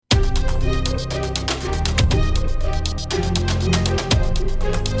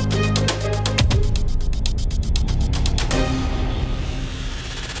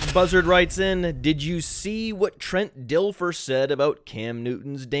Buzzard writes in, did you see what Trent Dilfer said about Cam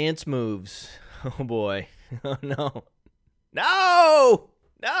Newton's dance moves? Oh boy. Oh no. No!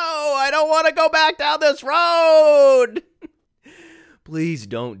 No! I don't want to go back down this road! Please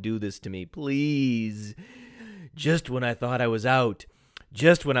don't do this to me. Please. Just when I thought I was out,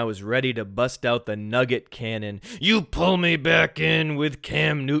 just when I was ready to bust out the nugget cannon, you pull me back in with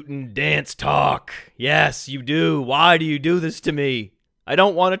Cam Newton dance talk. Yes, you do. Why do you do this to me? I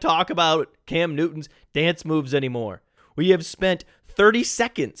don't want to talk about Cam Newton's dance moves anymore. We have spent 30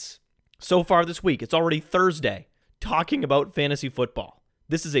 seconds so far this week. It's already Thursday, talking about fantasy football.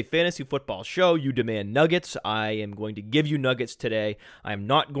 This is a fantasy football show. You demand nuggets. I am going to give you nuggets today. I am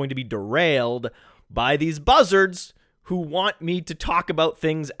not going to be derailed by these buzzards who want me to talk about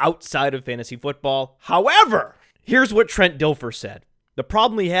things outside of fantasy football. However, here's what Trent Dilfer said. The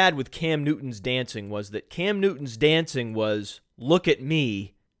problem he had with Cam Newton's dancing was that Cam Newton's dancing was, look at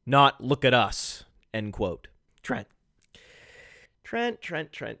me, not look at us, end quote. Trent. Here's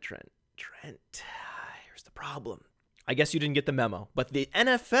the problem. I guess you didn't get the memo, but the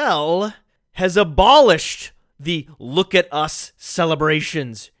NFL has abolished the look at us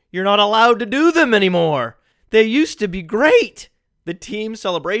celebrations. You're not allowed to do them anymore. They used to be great. The team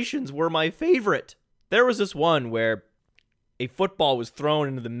celebrations were my favorite. There was this one where a football was thrown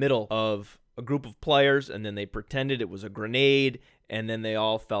into the middle of a group of players, and then they pretended it was a grenade, and then they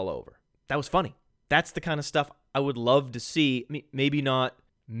all fell over. That was funny. That's the kind of stuff I would love to see. Maybe not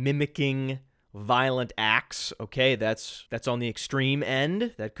mimicking violent acts, okay? That's on the extreme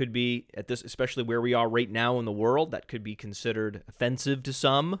end. That could be, at this, especially where we are right now in the world, that could be considered offensive to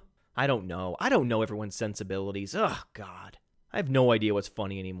some. I don't know. I don't know everyone's sensibilities. Oh, God. I have no idea what's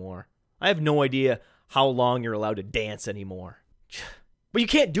funny anymore. I have no idea how long you're allowed to dance anymore. But you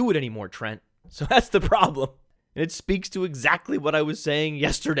can't do it anymore, Trent. So that's the problem. And it speaks to exactly what I was saying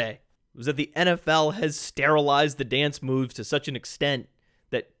yesterday. It was that the NFL has sterilized the dance moves to such an extent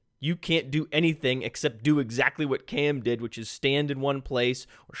that you can't do anything except do exactly what Cam did, which is stand in one place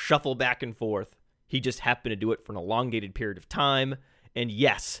or shuffle back and forth. He just happened to do it for an elongated period of time. And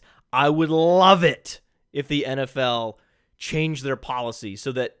yes, I would love it if the NFL changed their policy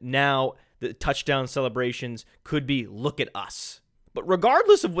so that now the touchdown celebrations could be look at us. But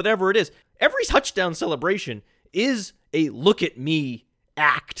regardless of whatever it is, every touchdown celebration is a look at me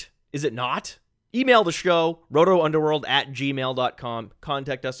act, is it not? Email the show, rotounderworld@gmail.com.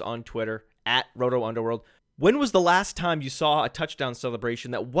 Contact us on Twitter, @rotounderworld. When was the last time you saw a touchdown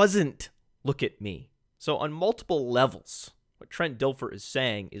celebration that wasn't look at me? So on multiple levels, what Trent Dilfer is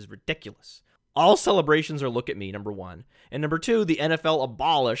saying is ridiculous. All celebrations are look at me, number one. And number two, the NFL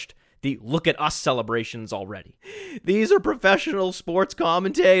abolished the look at us celebrations already. These are professional sports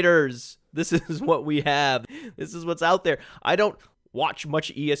commentators. This is what we have. This is what's out there. I don't watch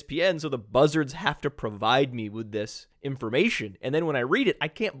much ESPN, so the buzzards have to provide me with this information. And then when I read it, I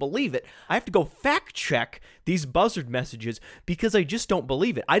can't believe it. I have to go fact check these buzzard messages because I just don't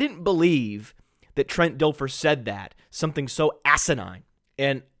believe it. I didn't believe that Trent Dilfer said that, something so asinine.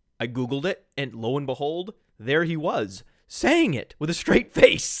 And I Googled it, and lo and behold, there he was, saying it with a straight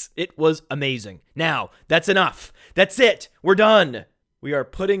face. It was amazing. Now, that's enough. That's it. We're done. We are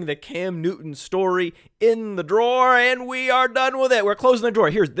putting the Cam Newton story in the drawer, and we are done with it. We're closing the drawer.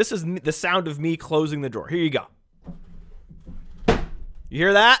 This is the sound of me closing the drawer. Here you go. You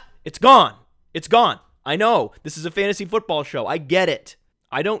hear that? It's gone. It's gone. I know. This is a fantasy football show. I get it.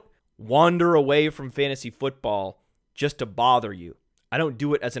 I don't wander away from fantasy football just to bother you. I don't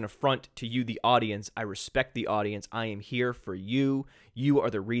do it as an affront to you, the audience. I respect the audience. I am here for you. You are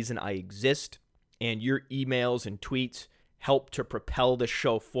the reason I exist, and your emails and tweets help to propel the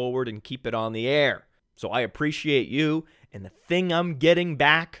show forward and keep it on the air. So I appreciate you, and the thing I'm getting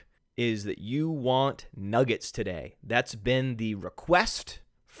back is that you want nuggets today. That's been the request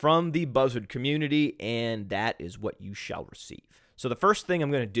from the Buzzard community, and that is what you shall receive. So the first thing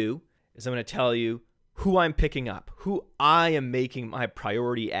I'm going to do is I'm going to tell you who I'm picking up, who I am making my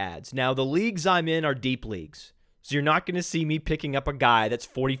priority ads. Now, the leagues I'm in are deep leagues, so you're not going to see me picking up a guy that's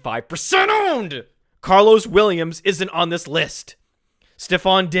 45% owned. Carlos Williams isn't on this list.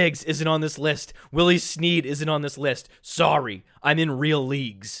 Stephon Diggs isn't on this list. Willie Snead isn't on this list. Sorry, I'm in real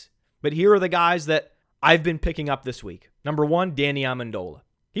leagues. But here are the guys that I've been picking up this week. Number one, Danny Amendola.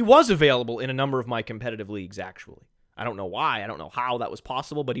 He was available in a number of my competitive leagues, actually. I don't know why. I don't know how that was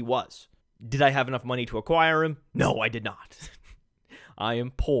possible, but he was. Did I have enough money to acquire him? No, I did not. I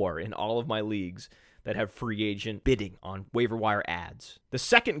am poor in all of my leagues that have free agent bidding on waiver wire ads. The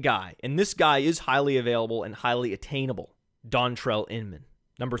second guy, and this guy is highly available and highly attainable, Dontrell Inman.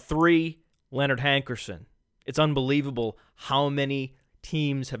 Number three, Leonard Hankerson. It's unbelievable how many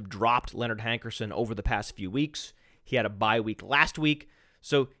teams have dropped Leonard Hankerson over the past few weeks. He had a bye week last week,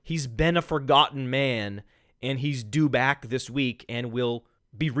 so he's been a forgotten man, and he's due back this week and will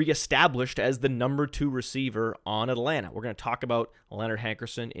be reestablished as the number 2 receiver on Atlanta. We're going to talk about Leonard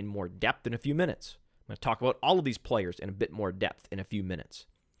Hankerson in more depth in a few minutes. I'm going to talk about all of these players in a bit more depth in a few minutes.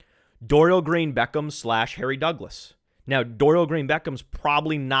 Dorial Green-Beckham / Harry Douglas. Now, Dorial Green-Beckham's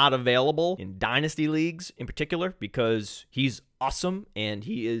probably not available in dynasty leagues in particular because he's awesome and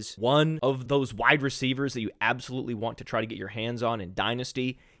he is one of those wide receivers that you absolutely want to try to get your hands on in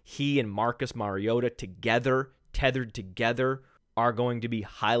dynasty. He and Marcus Mariota together, tethered together, are going to be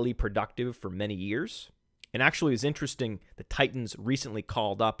highly productive for many years. And actually, it's interesting, the Titans recently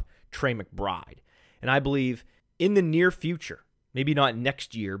called up Trey McBride. And I believe in the near future, maybe not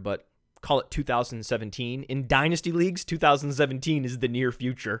next year, but call it 2017. In dynasty leagues, 2017 is the near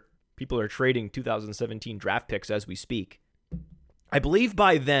future. People are trading 2017 draft picks as we speak. I believe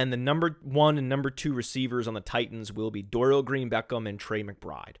by then, the number 1 and number 2 receivers on the Titans will be Dorial Green-Beckham and Trey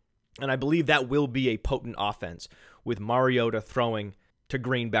McBride. And I believe that will be a potent offense with Mariota throwing to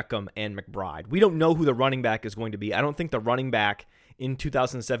Green-Beckham and McBride. We don't know who the running back is going to be. I don't think the running back in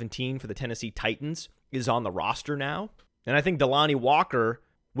 2017 for the Tennessee Titans is on the roster now. And I think Delanie Walker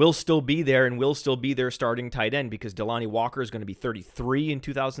will still be there and will still be their starting tight end because Delanie Walker is going to be 33 in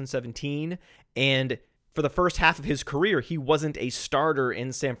 2017. And for the first half of his career, he wasn't a starter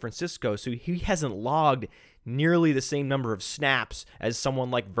in San Francisco, so he hasn't logged nearly the same number of snaps as someone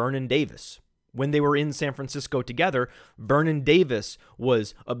like Vernon Davis. When they were in San Francisco together, Vernon Davis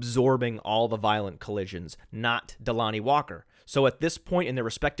was absorbing all the violent collisions, not Delanie Walker. So at this point in their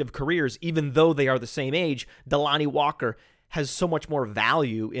respective careers, even though they are the same age, Delanie Walker has so much more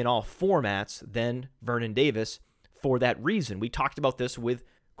value in all formats than Vernon Davis for that reason. We talked about this with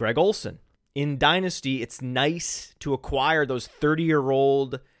Greg Olsen. In Dynasty, it's nice to acquire those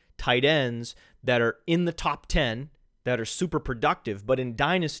 30-year-old tight ends that are in the top 10, that are super productive, but in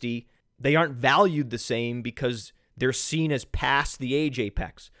Dynasty, they aren't valued the same because they're seen as past the age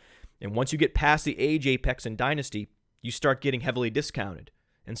apex. And once you get past the age apex in Dynasty, you start getting heavily discounted.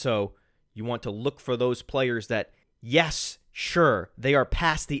 And so you want to look for those players that, yes, sure, they are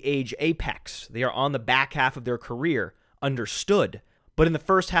past the age apex. They are on the back half of their career, understood. But in the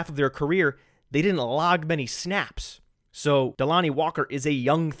first half of their career, they didn't log many snaps. So Delanie Walker is a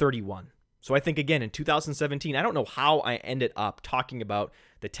young 31. So I think, again, in 2017, I don't know how I ended up talking about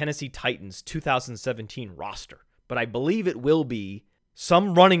the Tennessee Titans 2017 roster, but I believe it will be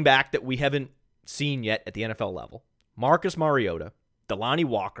some running back that we haven't seen yet at the NFL level. Marcus Mariota, Delanie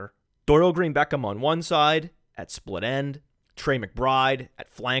Walker, Dorial Green-Beckham on one side at split end, Trey McBride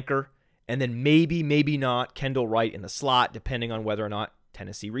at flanker, and then maybe not Kendall Wright in the slot, depending on whether or not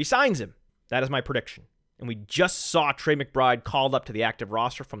Tennessee re-signs him. That is my prediction. And we just saw Trey McBride called up to the active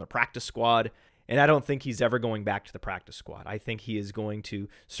roster from the practice squad, and I don't think he's ever going back to the practice squad. I think he is going to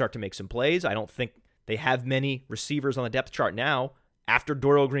start to make some plays. I don't think they have many receivers on the depth chart now. After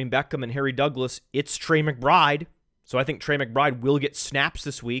Dorial Green-Beckham and Harry Douglas, it's Trey McBride. So I think Trey McBride will get snaps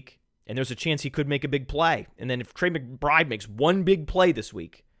this week, and there's a chance he could make a big play. And then if Trey McBride makes one big play this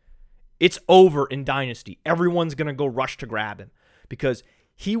week, it's over in Dynasty. Everyone's going to go rush to grab him because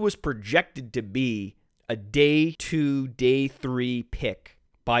he was projected to be a day 2, day 3 pick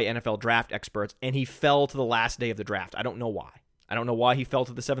by NFL draft experts, and he fell to the last day of the draft. I don't know why. I don't know why he fell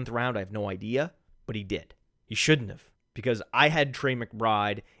to the 7th round. I have no idea, but he did. He shouldn't have, because I had Trey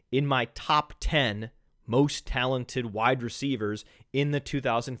McBride in my top 10 most talented wide receivers in the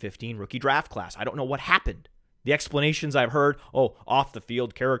 2015 rookie draft class. I don't know what happened. The explanations I've heard, off the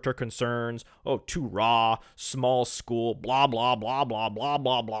field character concerns, too raw, small school, blah, blah, blah, blah, blah,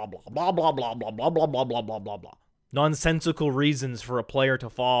 blah, blah, blah, blah, blah, blah, blah, blah, blah, blah, blah, blah, blah, blah. Nonsensical reasons for a player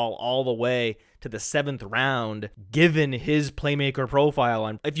to fall all the way to the 7th round, given his playmaker profile.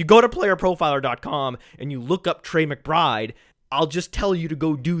 And if you go to playerprofiler.com and you look up Trey McBride, I'll just tell you to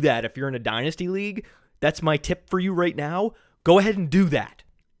go do that if you're in a dynasty league. That's my tip for you right now. Go ahead and do that.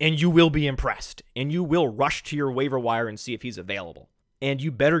 And you will be impressed. And you will rush to your waiver wire and see if he's available. And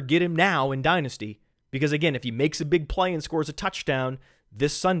you better get him now in Dynasty. Because again, if he makes a big play and scores a touchdown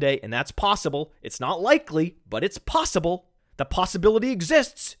this Sunday, and that's possible, it's not likely, but it's possible. The possibility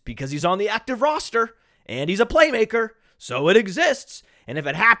exists because he's on the active roster. And he's a playmaker. So it exists. And if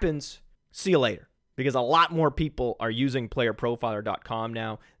it happens, see you later. Because a lot more people are using playerprofiler.com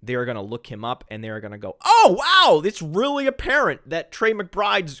now. They're going to look him up and they're going to go, oh, wow, it's really apparent that Trey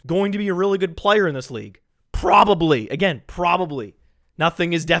McBride's going to be a really good player in this league. Probably. Again, probably.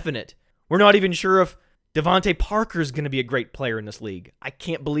 Nothing is definite. We're not even sure if Devontae Parker is going to be a great player in this league. I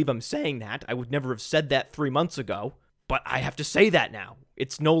can't believe I'm saying that. I would never have said that 3 months ago. But I have to say that now.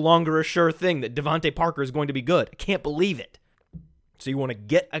 It's no longer a sure thing that Devontae Parker is going to be good. I can't believe it. So you want to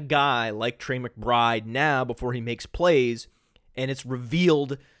get a guy like Trey McBride now before he makes plays, and it's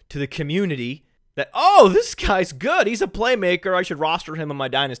revealed to the community that, oh, this guy's good. He's a playmaker. I should roster him on my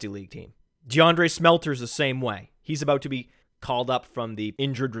Dynasty League team. DeAndre Smelter's the same way. He's about to be called up from the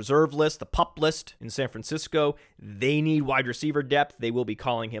injured reserve list, the PUP list in San Francisco. They need wide receiver depth. They will be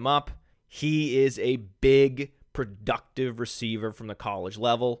calling him up. He is a big, productive receiver from the college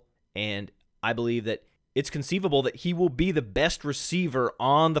level, and I believe that it's conceivable that he will be the best receiver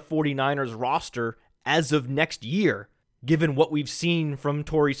on the 49ers roster as of next year, given what we've seen from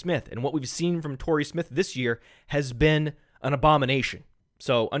Torrey Smith. And what we've seen from Torrey Smith this year has been an abomination.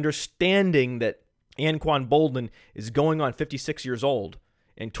 So understanding that Anquan Boldin is going on 56 years old,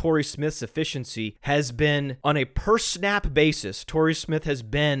 and Torrey Smith's efficiency has been, on a per-snap basis, Torrey Smith has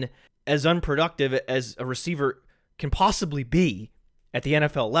been as unproductive as a receiver can possibly be at the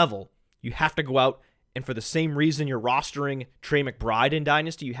NFL level. You have to go out, and for the same reason you're rostering Trey McBride in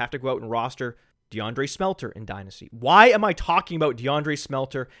Dynasty, you have to go out and roster DeAndre Smelter in Dynasty. Why am I talking about DeAndre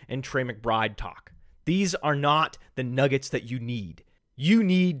Smelter and Trey McBride talk? These are not the nuggets that you need. You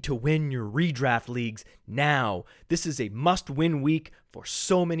need to win your redraft leagues now. This is a must-win week for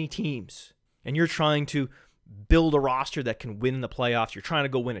so many teams. And you're trying to build a roster that can win in the playoffs. You're trying to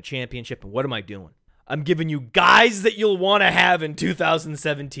go win a championship. And what am I doing? I'm giving you guys that you'll want to have in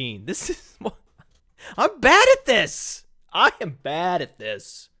 2017. I'm bad at this. I am bad at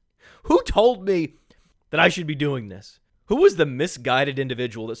this. Who told me that I should be doing this? Who was the misguided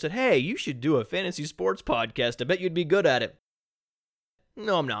individual that said, hey, you should do a fantasy sports podcast. I bet you'd be good at it.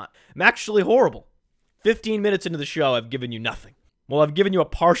 No, I'm not. I'm actually horrible. 15 minutes into the show, I've given you nothing. Well, I've given you a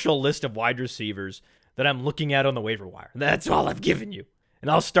partial list of wide receivers that I'm looking at on the waiver wire. That's all I've given you. And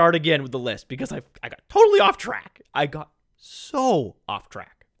I'll start again with the list because I got totally off track. I got so off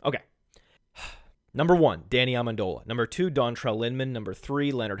track. Okay. Number 1, Danny Amendola. Number 2, Dontrell Inman. Number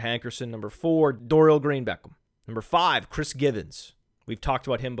 3, Leonard Hankerson. Number 4, Dorial Green-Beckham. Number 5, Chris Givens. We've talked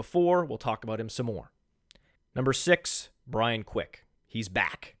about him before. We'll talk about him some more. Number 6, Brian Quick. He's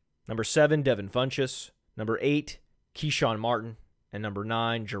back. Number 7, Devin Funchess. Number 8, Keyshawn Martin. And number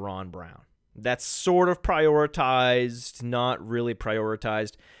 9, Jaron Brown. That's sort of prioritized, not really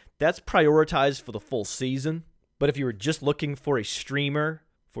prioritized. That's prioritized for the full season. But if you were just looking for a streamer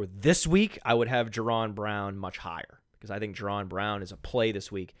for this week, I would have Jaron Brown much higher because I think Jaron Brown is a play this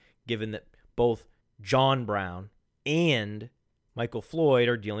week, given that both John Brown and Michael Floyd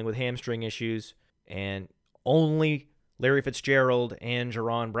are dealing with hamstring issues, and only Larry Fitzgerald and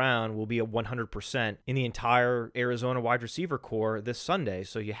Jaron Brown will be a 100% in the entire Arizona wide receiver core this Sunday.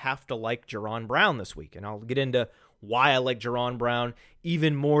 So you have to like Jaron Brown this week, and I'll get into why I like Jaron Brown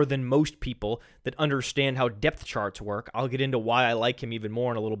even more than most people that understand how depth charts work. I'll get into why I like him even more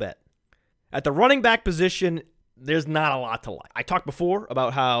in a little bit. At the running back position, there's not a lot to like. I talked before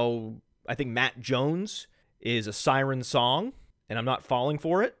about how I think Matt Jones is a siren song, and I'm not falling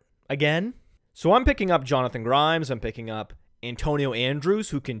for it again. So I'm picking up Jonathan Grimes. I'm picking up Antonio Andrews,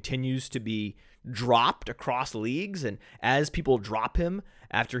 who continues to be dropped across leagues. And as people drop him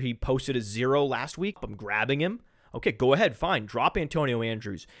after he posted a 0 last week, I'm grabbing him. Okay, go ahead, fine. Drop Antonio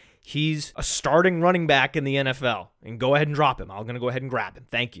Andrews. He's a starting running back in the NFL. And go ahead and drop him. I'm going to go ahead and grab him.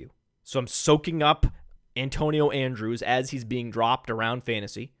 Thank you. So I'm soaking up Antonio Andrews as he's being dropped around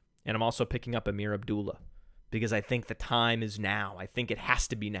fantasy. And I'm also picking up Amir Abdullah because I think the time is now. I think it has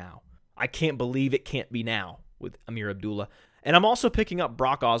to be now. I can't believe it can't be now with Amir Abdullah. And I'm also picking up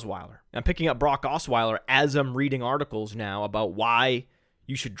Brock Osweiler. I'm picking up Brock Osweiler as I'm reading articles now about why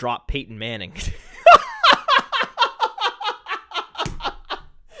you should drop Peyton Manning.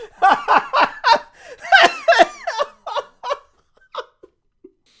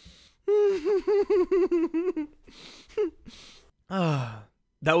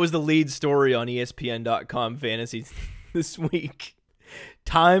 That was the lead story on ESPN.com fantasy this week.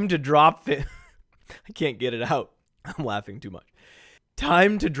 Time to drop I can't get it out. I'm laughing too much.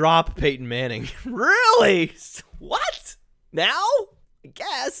 Time to drop Peyton Manning. Really? What? Now? I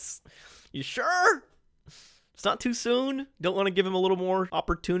guess. You sure? It's not too soon? Don't want to give him a little more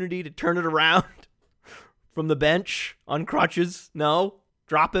opportunity to turn it around from the bench on crutches? No?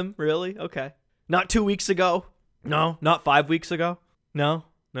 Drop him? Really? Okay. Not 2 weeks ago? No? Not 5 weeks ago? No?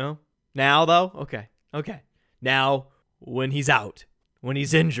 Now, though? Okay. Now, when he's out. When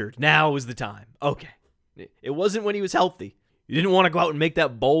he's injured, now is the time. Okay. It wasn't when he was healthy. You didn't want to go out and make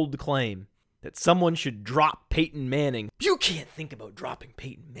that bold claim that someone should drop Peyton Manning. You can't think about dropping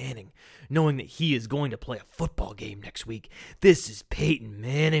Peyton Manning knowing that he is going to play a football game next week. This is Peyton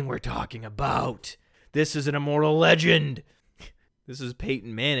Manning we're talking about. This is an immortal legend. This is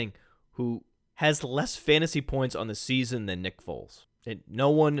Peyton Manning, who has less fantasy points on the season than Nick Foles. And no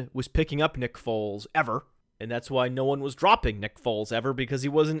one was picking up Nick Foles ever. And that's why no one was dropping Nick Foles ever, because he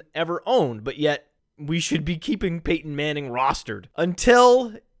wasn't ever owned. But yet, we should be keeping Peyton Manning rostered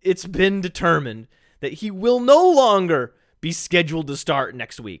until it's been determined that he will no longer be scheduled to start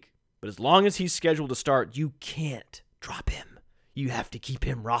next week. But as long as he's scheduled to start, you can't drop him. You have to keep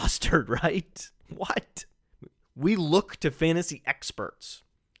him rostered, right? What? We look to fantasy experts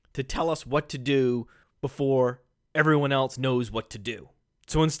to tell us what to do before everyone else knows what to do.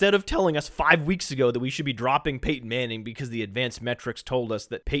 So instead of telling us 5 weeks ago that we should be dropping Peyton Manning because the advanced metrics told us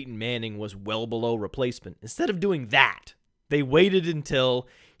that Peyton Manning was well below replacement, instead of doing that, they waited until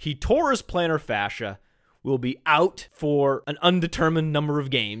he tore his plantar fascia, will be out for an undetermined number of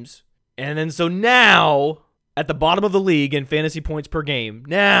games, and then so now, at the bottom of the league in fantasy points per game,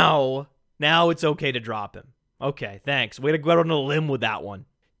 now it's okay to drop him. Okay, thanks. Way to go out on a limb with that one.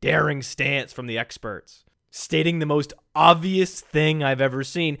 Daring stance from the experts, stating the most obvious thing I've ever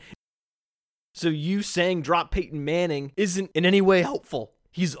seen. So you saying drop Peyton Manning isn't in any way helpful.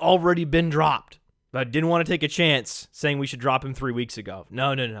 He's already been dropped. But I didn't want to take a chance saying we should drop him 3 weeks ago.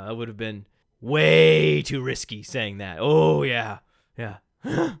 No. That would have been way too risky saying that. Oh, yeah.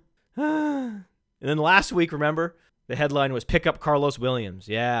 And then last week, remember, the headline was pick up Carlos Williams.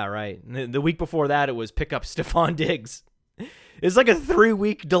 Yeah, right. And the week before that, it was pick up Stephon Diggs. It's like a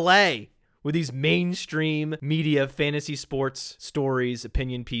 3-week delay with these mainstream media fantasy sports stories,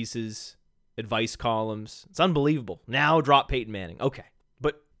 opinion pieces, advice columns. It's unbelievable. Now drop Peyton Manning. Okay.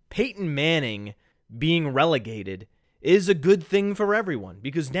 But Peyton Manning being relegated is a good thing for everyone,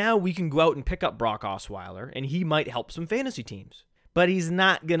 because now we can go out and pick up Brock Osweiler, and he might help some fantasy teams. But he's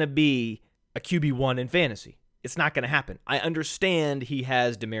not going to be a QB1 in fantasy. It's not going to happen. I understand he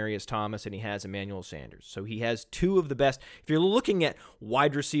has Demaryius Thomas and he has Emmanuel Sanders. So he has two of the best. If you're looking at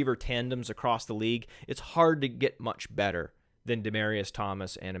wide receiver tandems across the league, it's hard to get much better than Demaryius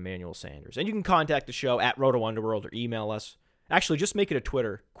Thomas and Emmanuel Sanders. And you can contact the show at Roto Underworld or email us. Actually, just make it a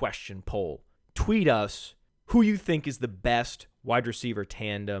Twitter question poll. Tweet us who you think is the best wide receiver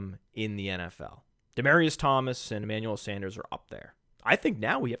tandem in the NFL. Demaryius Thomas and Emmanuel Sanders are up there. I think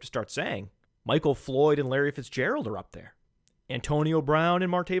now we have to start saying Michael Floyd and Larry Fitzgerald are up there. Antonio Brown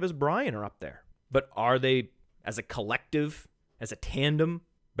and Martavis Bryant are up there. But are they, as a collective, as a tandem,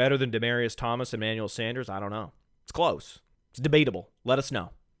 better than Demaryius Thomas and Emmanuel Sanders? I don't know. It's close. It's debatable. Let us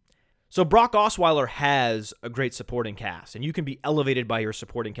know. So Brock Osweiler has a great supporting cast, and you can be elevated by your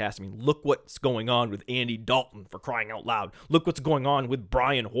supporting cast. I mean, look what's going on with Andy Dalton, for crying out loud. Look what's going on with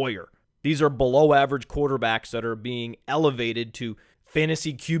Brian Hoyer. These are below-average quarterbacks that are being elevated to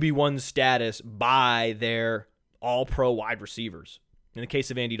fantasy QB1 status by their all-pro wide receivers. In the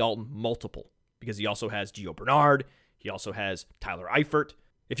case of Andy Dalton, multiple, because he also has Gio Bernard. He also has Tyler Eifert.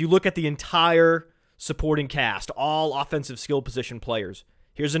 If you look at the entire supporting cast, all offensive skill position players,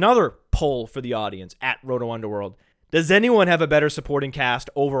 here's another poll for the audience at Roto Underworld. Does anyone have a better supporting cast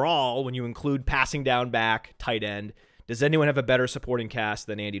overall when you include passing down back, tight end? Does anyone have a better supporting cast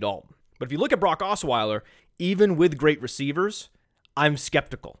than Andy Dalton? But if you look at Brock Osweiler, even with great receivers, I'm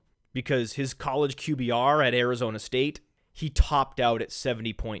skeptical, because his college QBR at Arizona State, he topped out at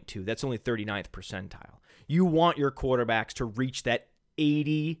 70.2. That's only 39th percentile. You want your quarterbacks to reach that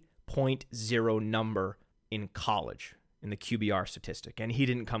 80.0 number in college in the QBR statistic, and he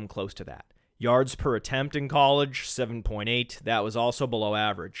didn't come close to that. Yards per attempt in college, 7.8. That was also below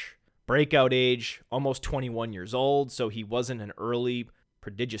average. Breakout age, almost 21 years old, so he wasn't an early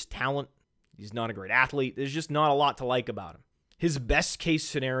prodigious talent. He's not a great athlete. There's just not a lot to like about him. His best case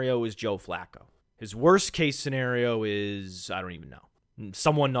scenario is Joe Flacco. His worst case scenario is, I don't even know,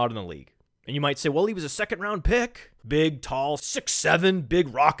 someone not in the league. And you might say, well, he was a second-round pick. Big, tall, 6'7",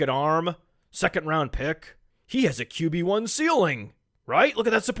 big rocket arm, second-round pick. He has a QB1 ceiling, right? Look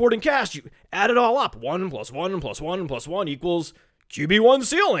at that supporting cast. You add it all up. 1 + 1 + 1 + 1 equals QB1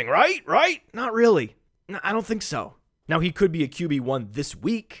 ceiling, right? Right? Not really. No, I don't think so. Now, he could be a QB1 this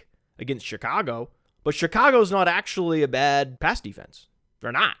week against Chicago, but Chicago's not actually a bad pass defense.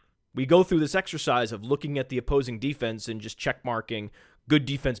 They're not. We go through this exercise of looking at the opposing defense and just check-marking good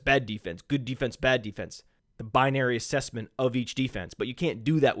defense, bad defense, good defense, bad defense, the binary assessment of each defense, but you can't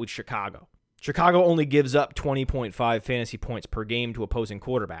do that with Chicago. Chicago only gives up 20.5 fantasy points per game to opposing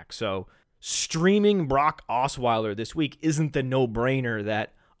quarterbacks, so streaming Brock Osweiler this week isn't the no-brainer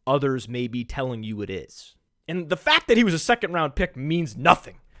that others may be telling you it is. And the fact that he was a second-round pick means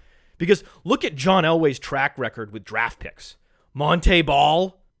nothing, because look at John Elway's track record with draft picks. Monte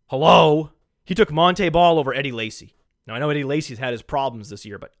Ball, hello? He took Monte Ball over Eddie Lacy. Now, I know Eddie Lacy's had his problems this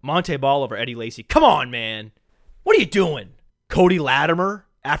year, but Montee Ball over Eddie Lacy, come on, man. What are you doing? Cody Latimer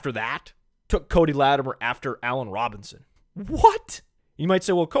after that? Took Cody Latimer after Allen Robinson. What? You might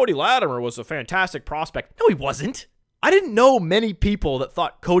say, well, Cody Latimer was a fantastic prospect. No, he wasn't. I didn't know many people that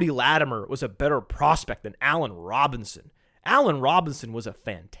thought Cody Latimer was a better prospect than Allen Robinson. Allen Robinson was a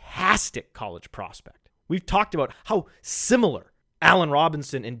fantastic college prospect. We've talked about how similar Allen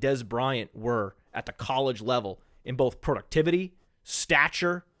Robinson and Dez Bryant were at the college level in both productivity,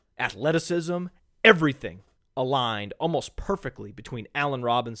 stature, athleticism, everything aligned almost perfectly between Allen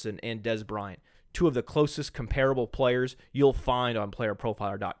Robinson and Dez Bryant, two of the closest comparable players you'll find on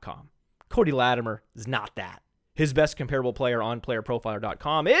playerprofiler.com. Cody Latimer is not that. His best comparable player on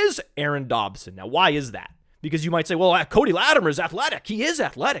playerprofiler.com is Aaron Dobson. Now, why is that? Because you might say, well, Cody Latimer is athletic. He is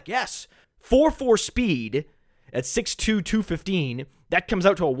athletic, yes. 4.4 speed at 6'2", 215. That comes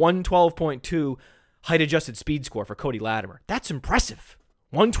out to a 112.2 height-adjusted speed score for Cody Latimer. That's impressive.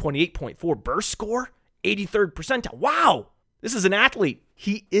 128.4 burst score, 83rd percentile. Wow, this is an athlete.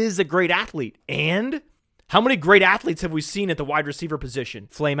 He is a great athlete. And how many great athletes have we seen at the wide receiver position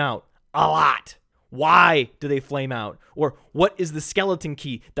flame out? A lot. Why do they flame out? Or what is the skeleton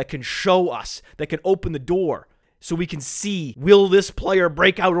key that can show us, that can open the door so we can see, will this player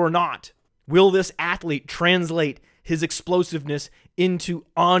break out or not? Will this athlete translate his explosiveness into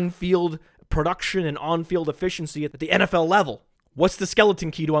on-field production and on-field efficiency at the NFL level? What's the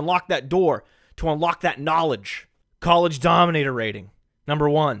skeleton key to unlock that door, to unlock that knowledge? College Dominator rating, number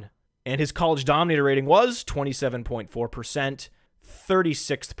 1. And his College Dominator rating was 27.4%.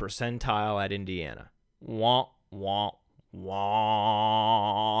 36th percentile at Indiana. Wah, wah,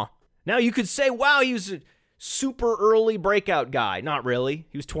 wah. Now you could say, wow, he was a super early breakout guy. Not really.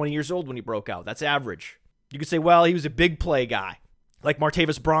 He was 20 years old when he broke out. That's average. You could say, well, he was a big play guy, like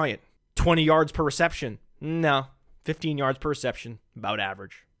Martavis Bryant. 20 yards per reception. No, 15 yards per reception, about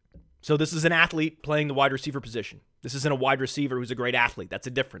average. So this is an athlete playing the wide receiver position. This isn't a wide receiver who's a great athlete. That's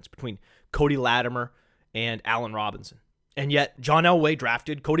a difference between Cody Latimer and Allen Robinson. And yet, John Elway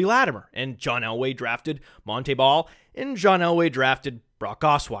drafted Cody Latimer, and John Elway drafted Montee Ball, and John Elway drafted Brock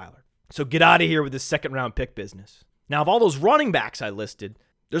Osweiler. So get out of here with this second-round pick business. Now, of all those running backs I listed,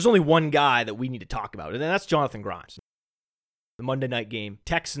 there's only one guy that we need to talk about, and that's Jonathan Grimes. The Monday night game,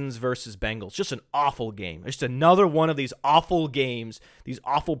 Texans versus Bengals. Just an awful game. Just another one of these awful games, these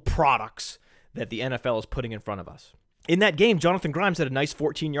awful products that the NFL is putting in front of us. In that game, Jonathan Grimes had a nice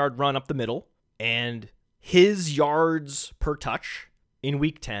 14-yard run up the middle, and his yards per touch in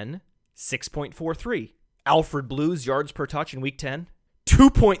Week 10, 6.43. Alfred Blue's yards per touch in Week 10,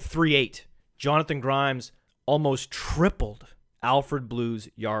 2.38. Jonathan Grimes almost tripled Alfred Blue's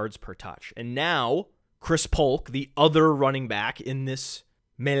yards per touch. And now, Chris Polk, the other running back in this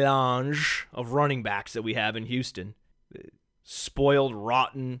melange of running backs that we have in Houston, spoiled,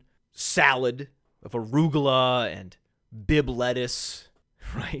 rotten salad of arugula and bib lettuce,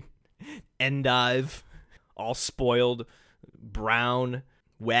 right? Endive. All spoiled, brown,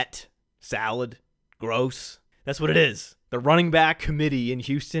 wet, salad, gross. That's what it is. The running back committee in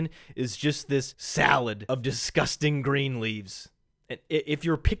Houston is just this salad of disgusting green leaves. And if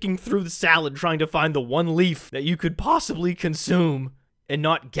you're picking through the salad trying to find the one leaf that you could possibly consume and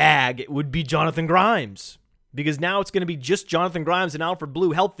not gag, it would be Jonathan Grimes. Because now it's going to be just Jonathan Grimes and Alfred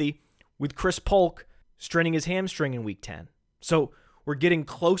Blue healthy with Chris Polk straining his hamstring in Week 10. So we're getting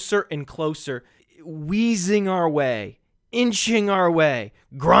closer and closer, wheezing our way, inching our way,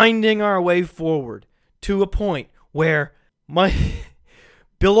 grinding our way forward to a point where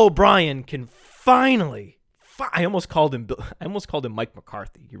Bill O'Brien can finally, I almost called him Mike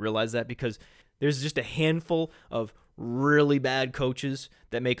McCarthy. You realize that? Because there's just a handful of really bad coaches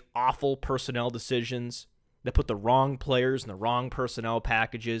that make awful personnel decisions, that put the wrong players in the wrong personnel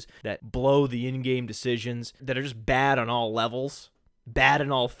packages, that blow the in-game decisions, that are just bad on all levels, bad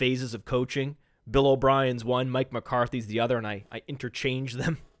in all phases of coaching. Bill O'Brien's one, Mike McCarthy's the other, and I interchange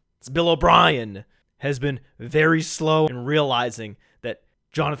them. It's Bill O'Brien has been very slow in realizing that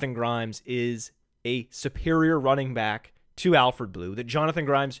Jonathan Grimes is a superior running back to Alfred Blue, that Jonathan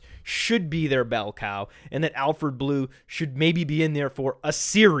Grimes should be their bell cow, and that Alfred Blue should maybe be in there for a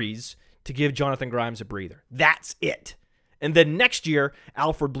series to give Jonathan Grimes a breather. That's it. And then next year,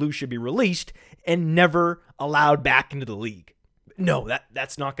 Alfred Blue should be released and never allowed back into the league. No,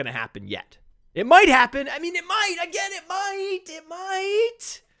 that's not going to happen yet. It might happen. I mean, it might. Again, it might. It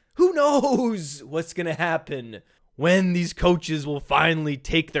might. Who knows what's going to happen when these coaches will finally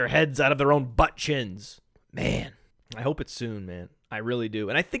take their heads out of their own butt chins. Man, I hope it's soon, man. I really do.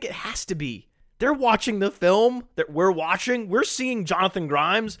 And I think it has to be. They're watching the film that we're watching. We're seeing Jonathan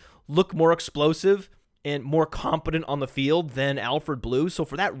Grimes look more explosive and more competent on the field than Alfred Blue. So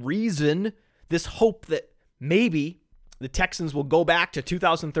for that reason, this hope that maybe the Texans will go back to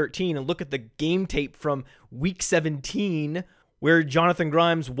 2013 and look at the game tape from week 17 where Jonathan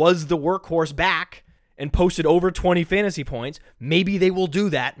Grimes was the workhorse back and posted over 20 fantasy points. Maybe they will do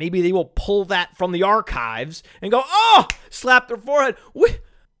that. Maybe they will pull that from the archives and go, oh, slap their forehead.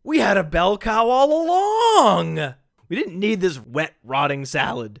 We had a bell cow all along. We didn't need this wet, rotting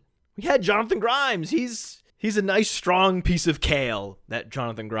salad. We had Jonathan Grimes. He's a nice, strong piece of kale, that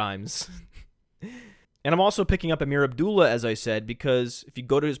Jonathan Grimes. And I'm also picking up Ameer Abdullah, as I said, because if you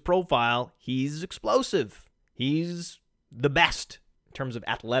go to his profile, he's explosive. He's the best in terms of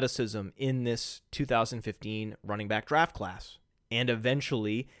athleticism in this 2015 running back draft class. And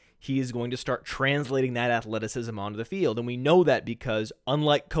eventually, he is going to start translating that athleticism onto the field. And we know that because,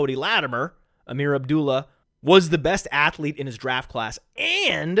 unlike Cody Latimer, Ameer Abdullah was the best athlete in his draft class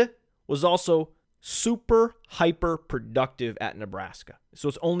and was also super hyper productive at Nebraska. So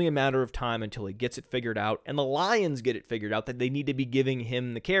it's only a matter of time until he gets it figured out, and the Lions get it figured out that they need to be giving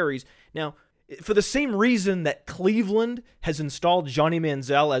him the carries. Now, for the same reason that Cleveland has installed Johnny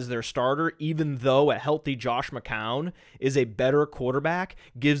Manziel as their starter, even though a healthy Josh McCown is a better quarterback,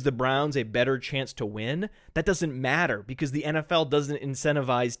 gives the Browns a better chance to win, that doesn't matter because the NFL doesn't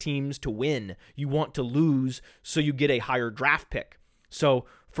incentivize teams to win. You want to lose so you get a higher draft pick. So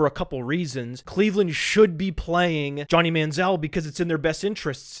for a couple reasons, Cleveland should be playing Johnny Manziel because it's in their best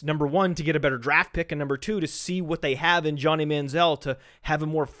interests. Number one, to get a better draft pick, and number two, to see what they have in Johnny Manziel to have a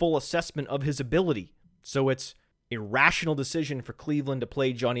more full assessment of his ability. So it's a rational decision for Cleveland to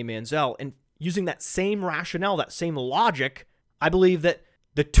play Johnny Manziel. And using that same rationale, that same logic, I believe that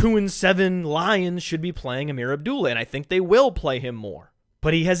the 2-7 Lions should be playing Ameer Abdullah, and I think they will play him more.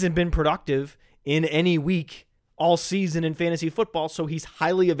 But he hasn't been productive in any week all season in fantasy football, so he's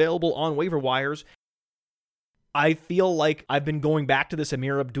highly available on waiver wires. I feel like I've been going back to this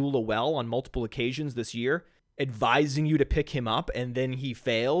Ameer Abdullah well on multiple occasions this year, advising you to pick him up and then he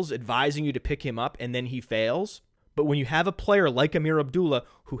fails, advising you to pick him up and then he fails. But when you have a player like Ameer Abdullah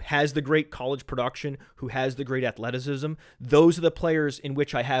who has the great college production, who has the great athleticism, those are the players in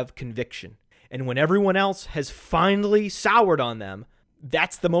which I have conviction. And when everyone else has finally soured on them,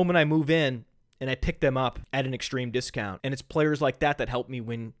 that's the moment I move in and I pick them up at an extreme discount. And it's players like that that help me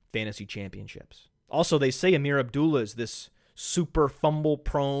win fantasy championships. Also, they say Ameer Abdullah is this super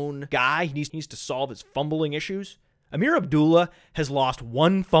fumble-prone guy. He needs to solve his fumbling issues. Ameer Abdullah has lost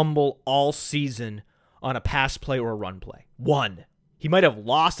one fumble all season on a pass play or a run play. One. He might have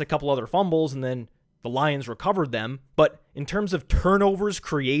lost a couple other fumbles and then the Lions recovered them. But in terms of turnovers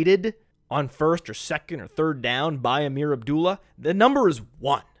created on first or second or third down by Ameer Abdullah, the number is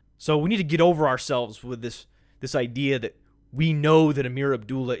 1. So we need to get over ourselves with this idea that we know that Ameer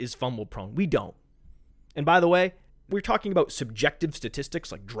Abdullah is fumble prone. We don't. And by the way, we're talking about subjective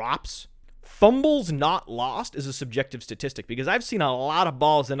statistics like drops. Fumbles not lost is a subjective statistic because I've seen a lot of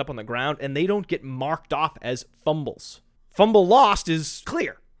balls end up on the ground and they don't get marked off as fumbles. Fumble lost is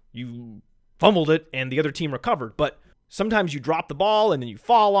clear. You fumbled it and the other team recovered, but sometimes you drop the ball and then you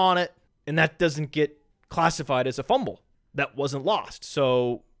fall on it and that doesn't get classified as a fumble. That wasn't lost.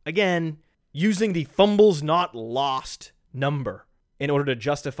 So again, using the fumbles not lost number in order to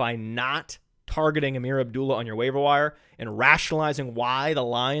justify not targeting Ameer Abdullah on your waiver wire and rationalizing why the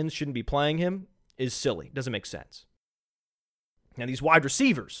Lions shouldn't be playing him is silly. It doesn't make sense. Now, these wide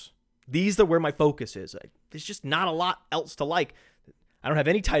receivers, these are where my focus is. There's just not a lot else to like. I don't have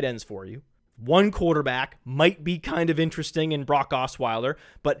any tight ends for you. One quarterback might be kind of interesting in Brock Osweiler,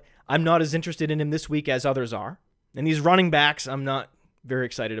 but I'm not as interested in him this week as others are. And these running backs, I'm not very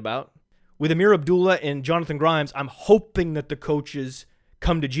excited about. With Ameer Abdullah and Jonathan Grimes, I'm hoping that the coaches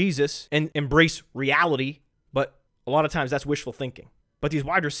come to Jesus and embrace reality, but a lot of times that's wishful thinking. But these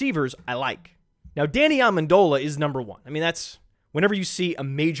wide receivers, I like. Now, Danny Amendola is number one. I mean, that's whenever you see a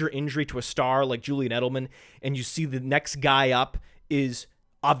major injury to a star like Julian Edelman and you see the next guy up is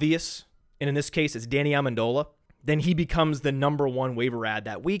obvious, and in this case it's Danny Amendola, then he becomes the number one waiver ad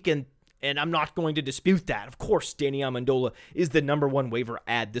that week, and I'm not going to dispute that. Of course, Danny Amendola is the number one waiver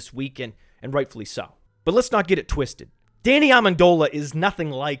ad this week, and rightfully so. But let's not get it twisted. Danny Amendola is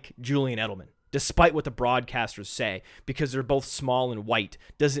nothing like Julian Edelman, despite what the broadcasters say, because they're both small and white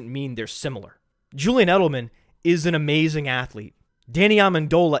doesn't mean they're similar. Julian Edelman is an amazing athlete. Danny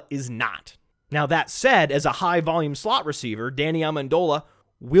Amendola is not. Now, that said, as a high-volume slot receiver, Danny Amendola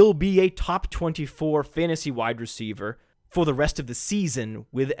will be a top 24 fantasy wide receiver for the rest of the season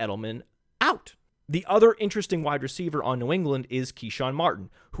with Edelman out. The other interesting wide receiver on New England is Keyshawn Martin,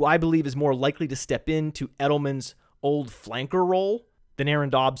 who I believe is more likely to step into Edelman's old flanker role than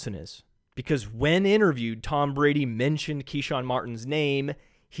Aaron Dobson is. Because when interviewed, Tom Brady mentioned Keyshawn Martin's name.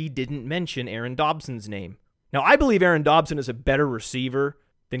 He didn't mention Aaron Dobson's name. Now, I believe Aaron Dobson is a better receiver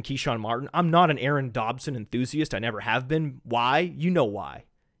than Keyshawn Martin. I'm not an Aaron Dobson enthusiast. I never have been. Why? You know why.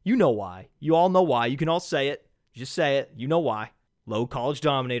 You know why. You all know why. You can all say it. Just say it. You know why. Low college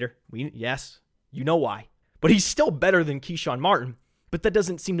dominator. Yes, you know why. But he's still better than Keyshawn Martin. But that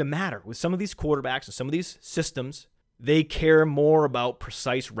doesn't seem to matter. With some of these quarterbacks and some of these systems, they care more about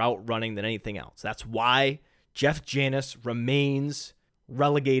precise route running than anything else. That's why Jeff Janis remains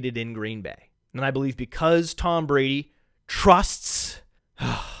relegated in Green Bay. And I believe because Tom Brady trusts,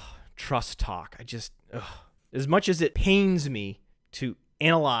 trust talk. As much as it pains me to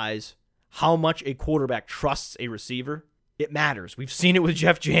analyze how much a quarterback trusts a receiver, it matters. We've seen it with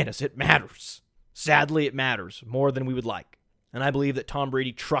Jeff Janis. It matters. Sadly, it matters more than we would like. And I believe that Tom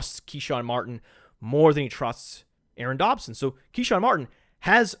Brady trusts Keyshawn Martin more than he trusts Aaron Dobson. So Keyshawn Martin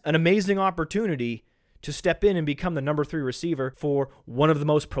has an amazing opportunity to step in and become the number 3 receiver for one of the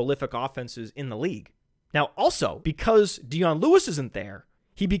most prolific offenses in the league. Now, also, because Dion Lewis isn't there,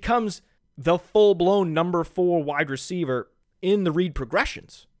 he becomes the full-blown number 4 wide receiver in the read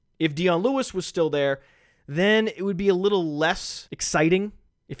progressions. If Dion Lewis was still there, then it would be a little less exciting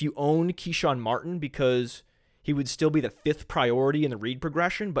if you owned Keyshawn Martin because he would still be the 5th priority in the read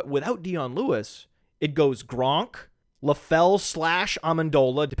progression. But without Dion Lewis, it goes Gronk,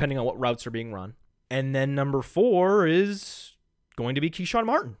 LaFell/Amendola, depending on what routes are being run. And then number 4 is going to be Keyshawn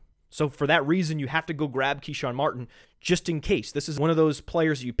Martin. So for that reason, you have to go grab Keyshawn Martin just in case. This is one of those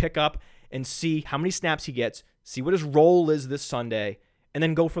players that you pick up and see how many snaps he gets, see what his role is this Sunday, and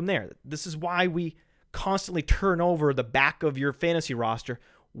then go from there. This is why we constantly turn over the back of your fantasy roster,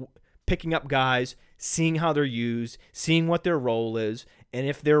 picking up guys, seeing how they're used, seeing what their role is, and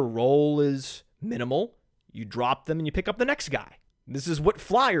if their role is minimal, you drop them and you pick up the next guy. This is what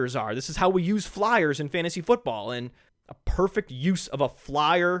flyers are. This is how we use flyers in fantasy football, and a perfect use of a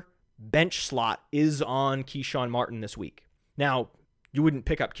flyer bench slot is on Keyshawn Martin this week. Now, you wouldn't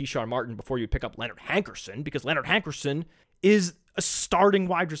pick up Keyshawn Martin before you pick up Leonard Hankerson because Leonard Hankerson is a starting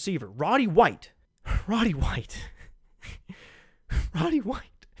wide receiver. Roddy White. I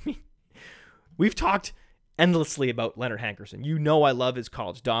mean, we've talked endlessly about Leonard Hankerson. You know I love his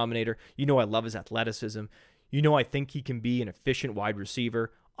college dominator. You know I love his athleticism. You know I think he can be an efficient wide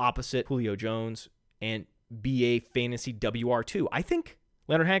receiver opposite Julio Jones and be a fantasy WR2. I think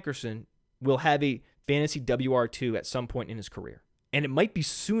Leonard Hankerson will have a fantasy WR2 at some point in his career. And it might be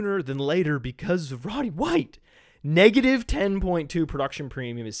sooner than later because of Roddy White. Negative 10.2 production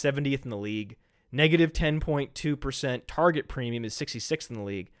premium is 70th in the league. Negative 10.2% target premium is 66th in the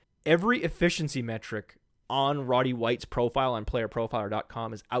league. Every efficiency metric on Roddy White's profile on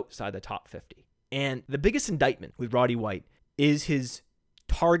playerprofiler.com is outside the top 50. And the biggest indictment with Roddy White is his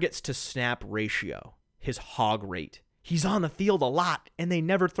targets to snap ratio, his hog rate. He's on the field a lot, and they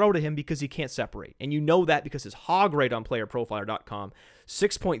never throw to him because he can't separate. And you know that because his hog rate on playerprofiler.com,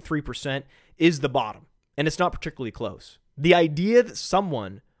 6.3%, is the bottom. And it's not particularly close. The idea that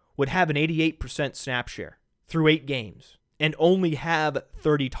someone would have an 88% snap share through 8 games and only have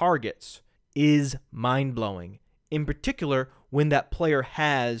 30 targets is mind-blowing. In particular, when that player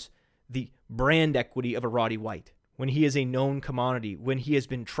has the brand equity of a Roddy White, when he is a known commodity, when he has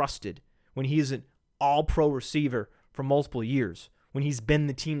been trusted, when he is an all-pro receiver for multiple years, when he's been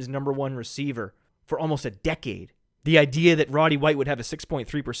the team's number 1 receiver for almost a decade. The idea that Roddy White would have a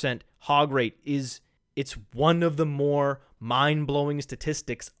 6.3% hog rate it's one of the more mind-blowing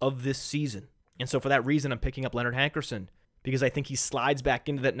statistics of this season. And so for that reason, I'm picking up Leonard Hankerson because I think he slides back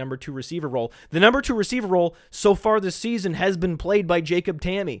into that number 2 receiver role. The number 2 receiver role so far this season has been played by Jacob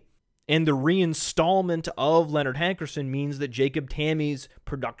Tamme. And the reinstallment of Leonard Hankerson means that Jacob Tamme's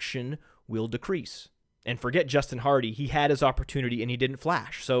production will decrease. And forget Justin Hardy. He had his opportunity and he didn't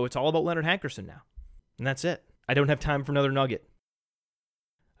flash. So it's all about Leonard Hankerson now. And that's it. I don't have time for another nugget.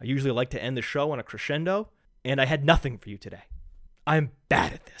 I usually like to end the show on a crescendo, and I had nothing for you today. I'm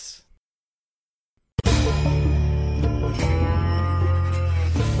bad at this.